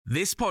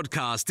This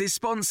podcast is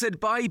sponsored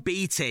by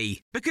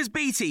BT, because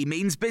BT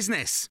means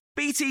business.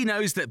 BT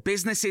knows that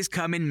businesses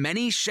come in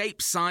many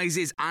shapes,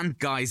 sizes and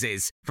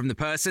guises, from the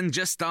person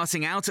just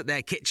starting out at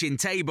their kitchen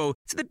table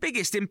to the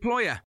biggest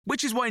employer,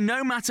 which is why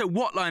no matter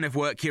what line of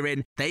work you're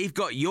in, they've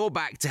got your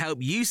back to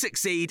help you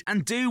succeed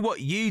and do what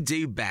you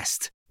do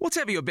best.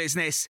 Whatever your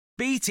business,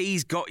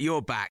 BT's got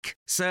your back.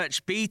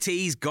 Search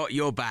BT's got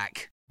your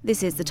back.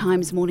 This is the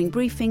Times morning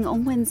briefing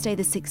on Wednesday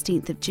the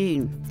 16th of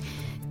June.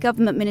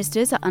 Government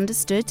ministers are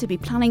understood to be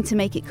planning to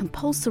make it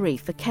compulsory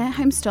for care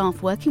home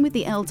staff working with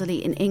the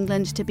elderly in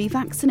England to be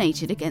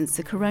vaccinated against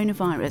the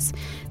coronavirus.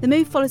 The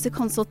move follows a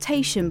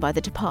consultation by the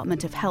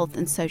Department of Health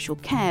and Social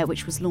Care,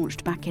 which was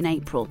launched back in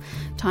April.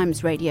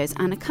 Times Radio's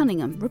Anna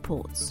Cunningham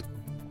reports.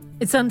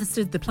 It's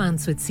understood the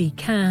plans would see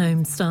care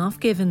home staff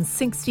given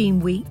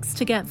 16 weeks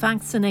to get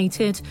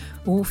vaccinated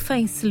or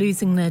face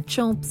losing their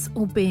jobs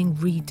or being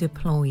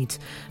redeployed.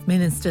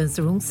 Ministers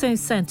are also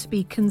said to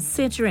be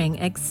considering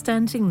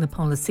extending the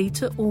policy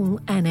to all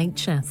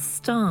NHS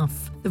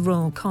staff. The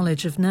Royal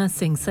College of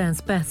Nursing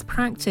says best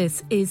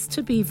practice is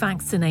to be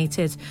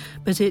vaccinated,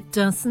 but it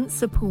doesn't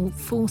support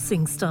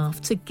forcing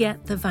staff to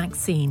get the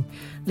vaccine.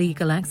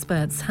 Legal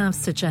experts have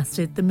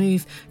suggested the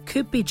move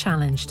could be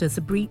challenged as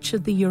a breach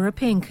of the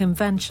European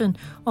Convention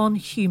on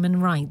Human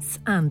Rights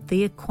and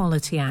the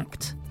Equality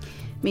Act.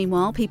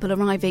 Meanwhile, people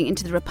arriving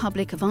into the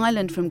Republic of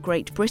Ireland from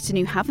Great Britain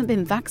who haven't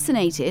been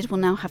vaccinated will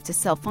now have to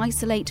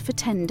self-isolate for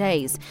 10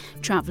 days.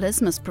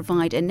 Travellers must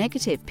provide a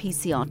negative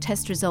PCR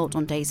test result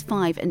on days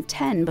 5 and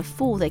 10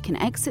 before they can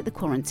exit the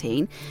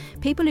quarantine.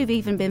 People who've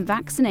even been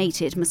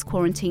vaccinated must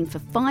quarantine for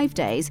 5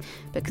 days,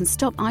 but can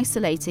stop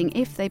isolating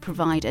if they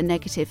provide a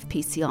negative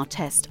PCR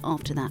test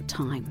after that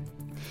time.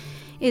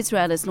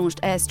 Israel has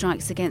launched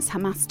airstrikes against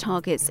Hamas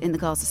targets in the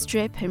Gaza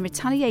Strip in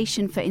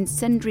retaliation for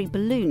incendiary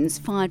balloons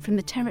fired from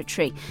the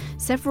territory.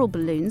 Several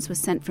balloons were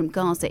sent from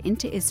Gaza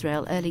into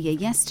Israel earlier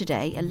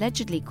yesterday,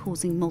 allegedly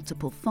causing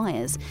multiple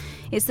fires.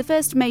 It's the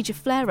first major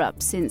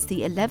flare-up since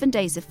the 11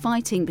 days of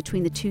fighting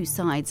between the two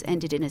sides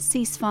ended in a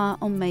ceasefire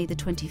on May the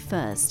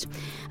 21st.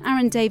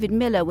 Aaron David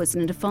Miller was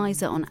an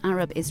advisor on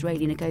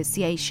Arab-Israeli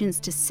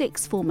negotiations to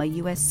 6 former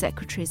US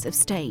Secretaries of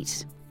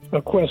State.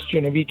 A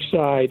question of each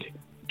side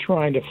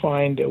trying to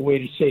find a way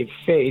to save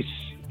face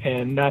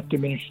and not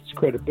diminish its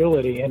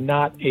credibility, and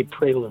not a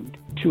prelude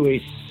to a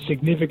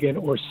significant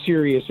or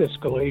serious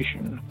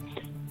escalation,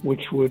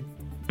 which would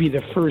be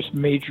the first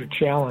major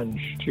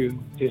challenge to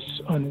this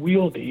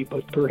unwieldy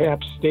but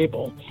perhaps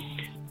stable,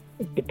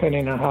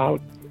 depending on how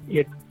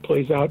it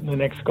plays out in the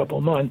next couple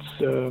of months,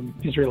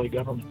 Israeli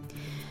government.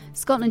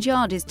 Scotland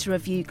Yard is to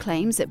review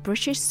claims that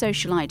British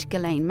socialite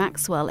Ghislaine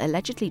Maxwell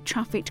allegedly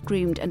trafficked,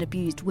 groomed and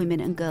abused women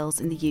and girls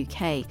in the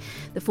UK.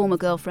 The former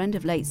girlfriend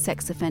of late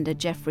sex offender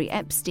Jeffrey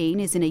Epstein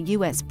is in a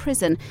US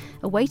prison,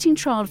 awaiting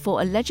trial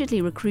for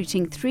allegedly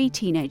recruiting 3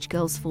 teenage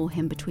girls for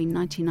him between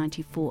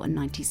 1994 and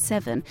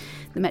 97.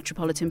 The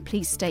Metropolitan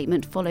Police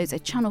statement follows a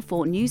Channel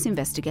 4 news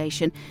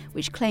investigation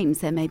which claims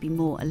there may be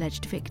more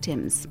alleged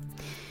victims.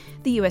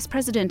 The US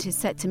president is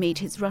set to meet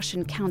his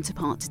Russian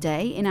counterpart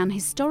today in an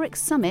historic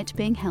summit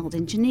being held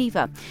in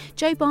Geneva.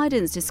 Joe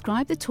Biden's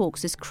described the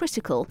talks as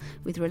critical,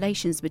 with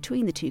relations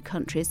between the two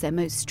countries their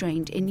most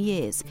strained in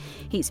years.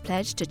 He's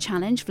pledged to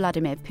challenge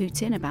Vladimir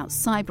Putin about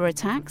cyber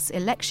attacks,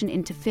 election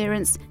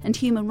interference and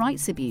human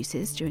rights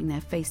abuses during their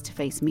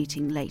face-to-face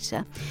meeting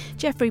later.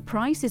 Jeffrey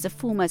Price is a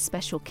former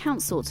special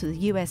counsel to the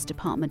US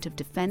Department of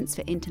Defense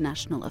for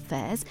International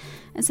Affairs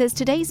and says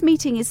today's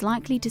meeting is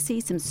likely to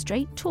see some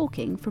straight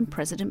talking from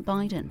President Biden.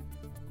 I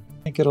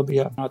think it'll be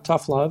a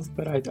tough love,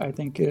 but I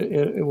think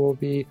it will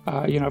be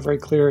a very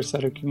clear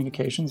set of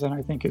communications, and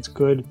I think it's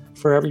good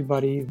for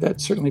everybody that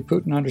certainly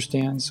Putin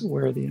understands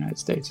where the United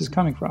States is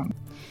coming from.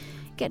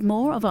 Get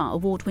more of our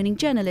award-winning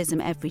journalism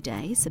every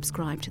day.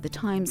 Subscribe to The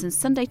Times and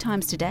Sunday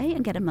Times today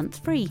and get a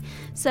month free.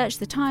 Search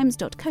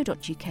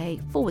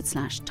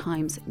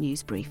thetimes.co.uk/Times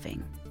News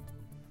Briefing.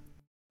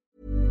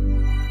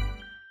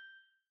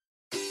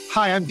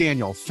 Hi, I'm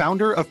Daniel,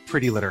 founder of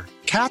Pretty Litter.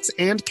 Cats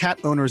and cat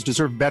owners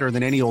deserve better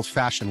than any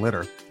old-fashioned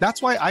litter.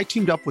 That's why I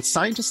teamed up with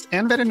scientists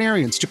and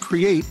veterinarians to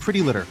create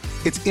Pretty Litter.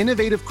 Its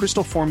innovative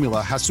crystal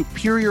formula has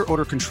superior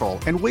odor control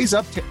and weighs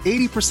up to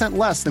 80%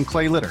 less than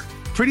clay litter.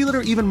 Pretty Litter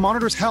even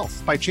monitors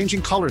health by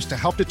changing colors to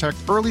help detect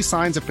early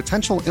signs of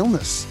potential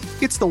illness.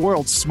 It's the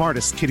world's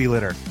smartest kitty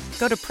litter.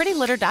 Go to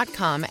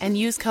prettylitter.com and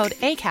use code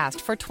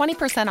ACAST for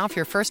 20% off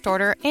your first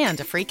order and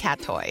a free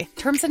cat toy.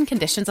 Terms and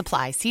conditions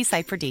apply. See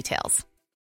site for details.